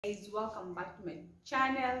Guys, welcome back to my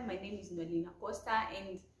channel. My name is Nolina Costa,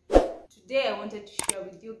 and today I wanted to share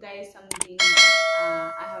with you guys something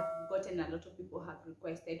that I have gotten a lot of people have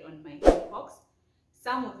requested on my inbox.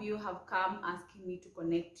 Some of you have come asking me to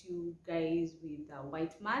connect you guys with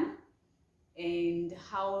Whiteman and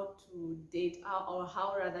how to date or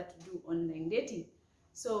how rather to do online dating.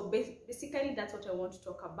 So basically that's what I want to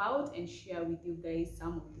talk about and share with you guys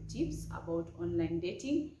some of the tips about online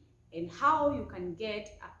dating and how you can get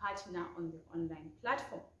a partner on the online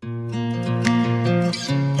platform.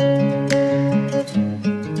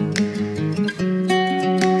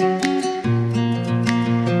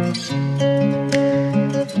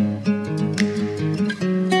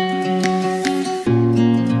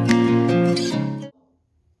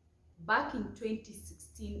 Back in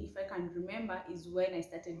 2016, if I can remember, is when I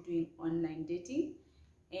started doing online dating.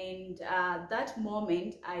 And that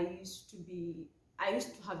moment I used to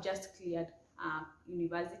have just cleared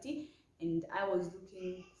university, and I was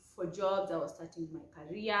looking for jobs. I was starting my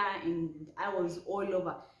career and I was all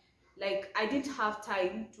over. Like, I didn't have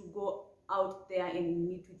time to go out there and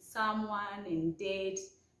meet with someone and date.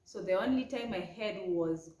 So the only time I had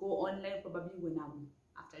was go online, probably when I'm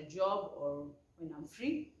after a job or when I'm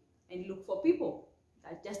free, and look for people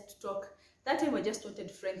that just to talk. That time I just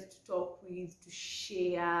wanted friends to talk with, to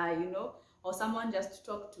share, you know, or someone just to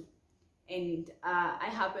talk to. And I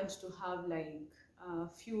happened to have like a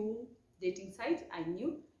few dating sites I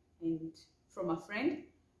knew and from a friend.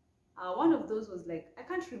 One of those was like, I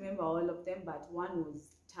can't remember all of them, but one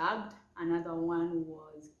was Tagged, another one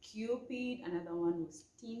was Cupid, another one was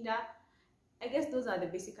Tinder. I guess those are the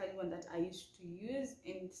basically one that I used to use,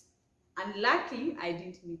 and unluckily I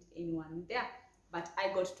didn't meet anyone there. But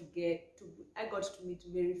I got to meet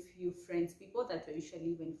very few people that were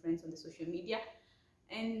usually even friends on the social media.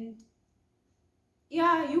 And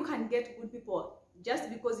yeah, you can get good people. Just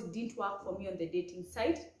because it didn't work for me on the dating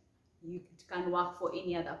site, it can work for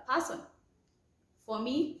any other person. For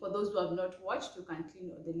me, for those who have not watched, you can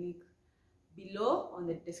click on the link below on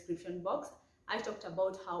the description box. I talked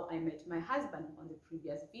about how I met my husband on the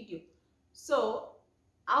previous video. So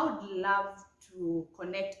I would love to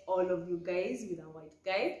connect all of you guys with a white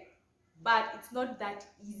guy, but it's not that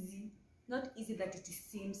easy. Not easy that it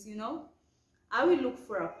seems, you know. I will look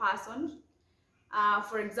for a person.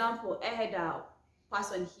 For example, I had a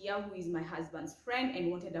person here who is my husband's friend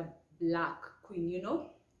and wanted a black queen, you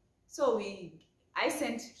know. So I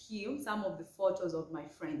sent him some of the photos of my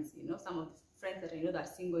friends, you know, some of the friends that I know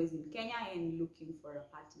that single is in Kenya and looking for a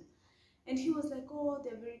partner. And he was like, oh,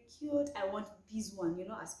 they're very cute. I want this one, you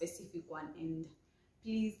know, a specific one. And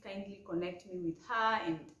please kindly connect me with her.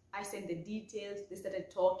 And I sent the details. They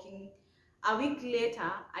started talking. A week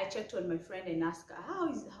later, I checked on my friend and asked her,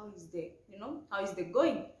 how is the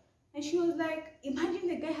going? And she was like, imagine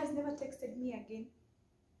the guy has never texted me again,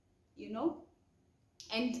 you know?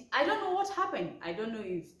 And I don't know what happened. I don't know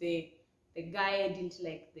if the guy didn't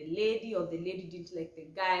like the lady, or the lady didn't like the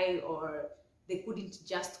guy, or they couldn't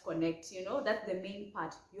just connect, you know. That's the main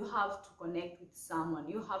part. You have to connect with someone.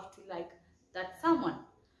 You have to like that someone.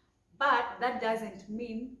 But that doesn't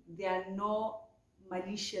mean there are no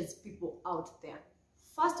malicious people out there.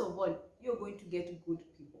 First of all, you're going to get good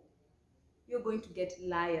people. You're going to get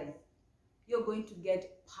liars. You're going to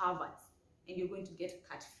get perverts. And you're going to get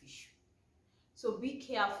catfish. So be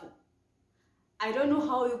careful. I don't know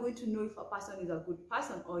how you're going to know if a person is a good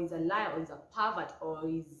person, or is a liar, or is a pervert, or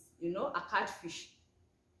is, you know, a catfish.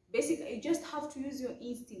 Basically, you just have to use your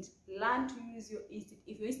instinct. Learn to use your instinct.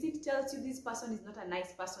 If your instinct tells you this person is not a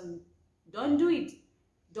nice person, don't do it.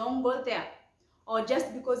 Don't go there. Or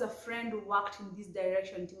just because a friend worked in this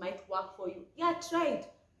direction, it might work for you. Yeah, try it.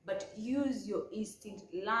 But use your instinct.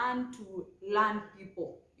 Learn to learn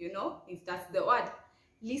people, you know, if that's the word.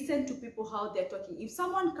 Listen to people, how they're talking. If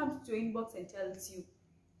someone comes to your inbox and tells you,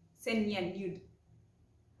 send me a nude,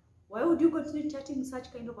 why would you continue chatting with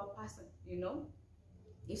such kind of a person, you know?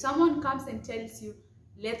 If someone comes and tells you,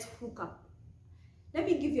 let's hook up, let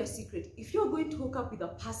me give you a secret. If you're going to hook up with a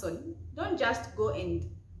person, don't just go and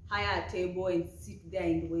hire a table and sit there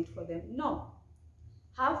and wait for them. No.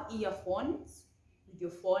 Have earphones with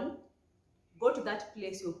your phone. Go to that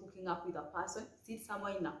place you're hooking up with a person. Sit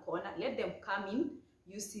somewhere in a corner. Let them come in.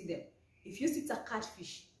 You see them. If you see it's a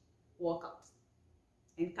catfish, walk out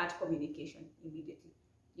and cut communication immediately.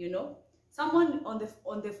 You know, someone on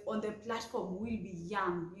the platform will be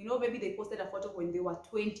young. You know, maybe they posted a photo when they were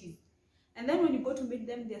 20s, and then when you go to meet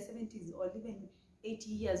them, they're 70s or even 80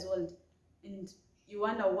 years old, and you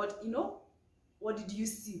wonder what did you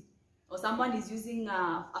see? Or someone is using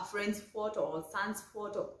a friend's photo or son's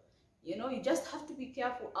photo. You know, you just have to be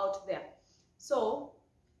careful out there. So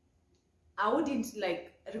I wouldn't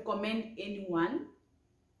like recommend anyone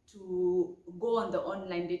to go on the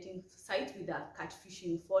online dating site with a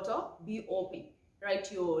catfishing photo. Be open.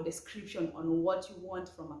 Write your description on what you want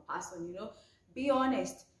from a person, you know. Be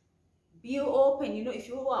honest. Be open. You know, if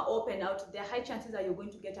you are open out there, high chances are you're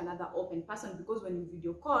going to get another open person, because when you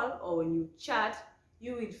video call or when you chat,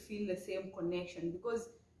 you will feel the same connection, because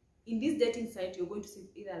in this dating site, you're going to see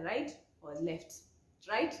either right or left.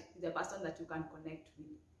 Right is the person that you can connect with,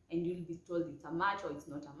 and you'll be told it's a match or it's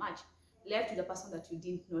not a match. Left is the person that you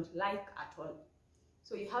did not like at all.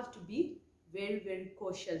 So you have to be very, very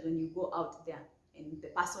cautious when you go out there and the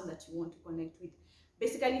person that you want to connect with.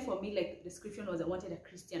 Basically, for me, like description was, I wanted a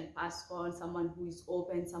Christian person, someone who is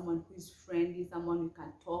open, someone who is friendly, someone you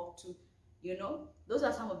can talk to. You know, those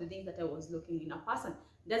are some of the things that I was looking in a person.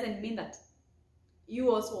 Doesn't mean that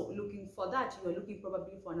you also looking for that. You are looking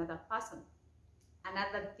probably for another person.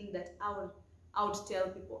 Another thing that I would tell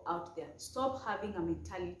people out there: stop having a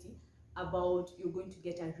mentality about you're going to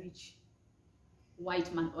get a rich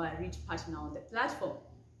white man or a rich partner on the platform.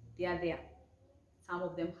 They are there. Some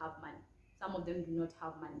of them have money. Some of them do not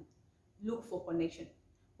have money. Look for connection.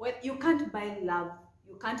 Well, you can't buy love.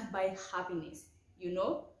 You can't buy happiness. You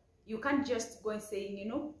know, you can't just go and say, you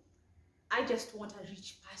know, I just want a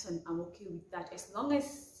rich person. I'm okay with that. As long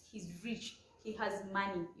as he's rich, he has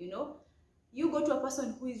money, you know. You go to a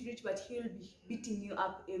person who is rich, but he'll be beating you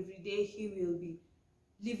up every day. He will be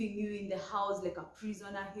leaving you in the house like a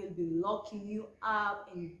prisoner. He'll be locking you up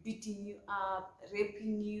and beating you up,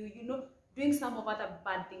 raping you, you know, doing some of other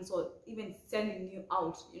bad things, or even selling you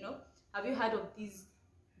out, you know. Have you heard of these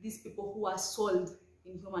people who are sold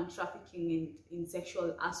in human trafficking and in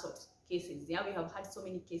sexual assault cases? Yeah, we have had so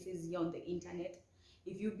many cases here on the internet.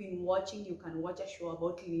 If you've been watching, you can watch a show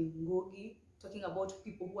about Lingogi, talking about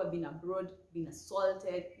people who have been abroad, been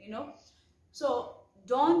assaulted, you know. So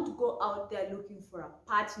don't go out there looking for a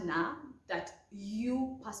partner that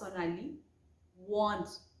you personally want,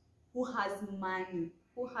 who has money,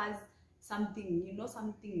 who has something, you know,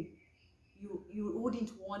 something you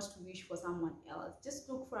wouldn't want to wish for someone else. Just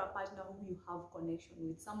look for a partner who you have connection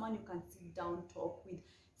with, someone you can sit down, talk with,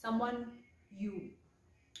 someone you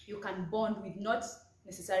can bond with, not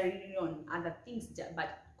necessarily on other things,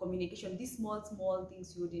 but communication. These small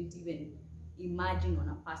things you wouldn't even imagine on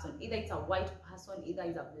a person. Either it's a white person, either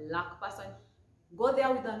it's a black person. Go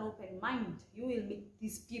there with an open mind. You will meet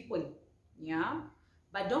these people, yeah.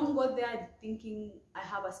 But don't go there thinking I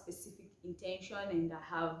have a specific intention and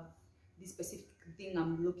I have this specific thing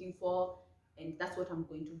I'm looking for, and that's what I'm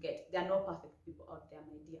going to get. There are no perfect people out there,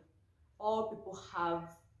 my dear. All people have,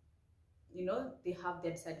 you know, they have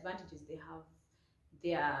their disadvantages, they have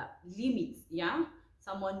their limits, yeah.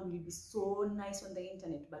 Someone will be so nice on the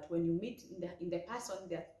internet, but when you meet in the person,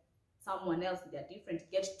 they're someone else, they're different.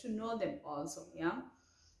 Get to know them also, yeah.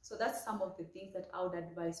 So that's some of the things that I would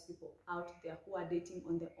advise people out there who are dating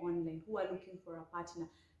on the online, who are looking for a partner.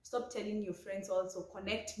 Stop telling your friends also,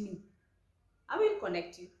 connect me. I will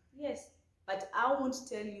connect you, yes, but I won't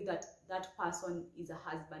tell you that that person is a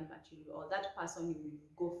husband material, or that person you will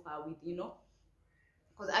go far with, you know,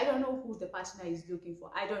 because I don't know who the partner is looking for.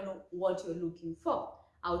 I don't know what you're looking for.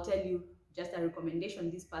 I'll tell you just a recommendation.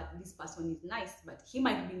 This person is nice, but he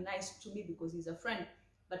might be nice to me because he's a friend.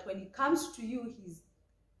 But when it comes to you, he's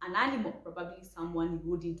an animal, probably someone you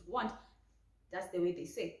wouldn't want. That's the way they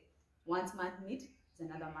say. One's man's meat is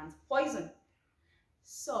another man's poison.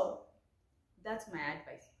 So that's my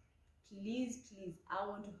advice. Please, I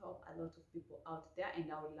want to help a lot of people out there, and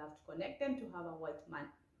I would love to connect them to have a white man,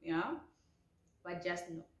 yeah. But just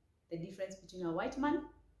know the difference between a white man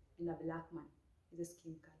and a black man is the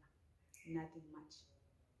skin color, nothing much,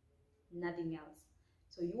 nothing else.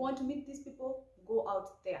 So you want to meet these people, go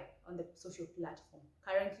out there on the social platform.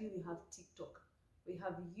 Currently we have TikTok, we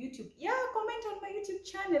have YouTube. Yeah, comment on my YouTube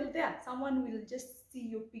channel there. Someone will just see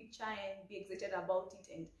your picture and be excited about it,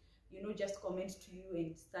 and you know, just comment to you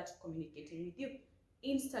and start communicating with you.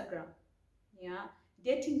 Instagram, yeah,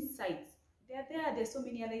 dating sites, they're there. There's so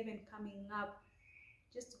many other even coming up.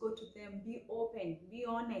 Just go to them, be open, be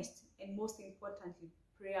honest, and most importantly,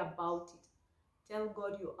 pray about it. Tell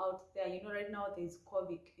God you're out there. You know, right now there's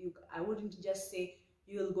COVID. I wouldn't just say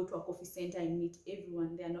you will go to a coffee center and meet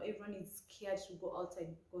everyone there. No, everyone is scared to go outside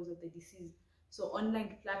because of the disease. So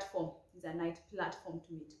online platform is a nice platform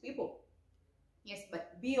to meet people. Yes,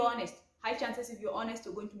 but be honest. High chances if you're honest,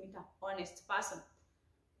 you're going to meet an honest person.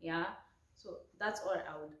 Yeah. So that's all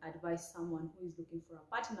I would advise someone who is looking for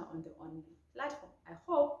a partner on the online platform. I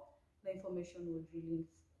hope the information will really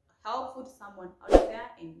helpful to someone out there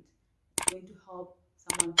and going to help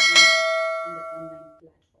someone who is on the online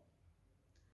platform.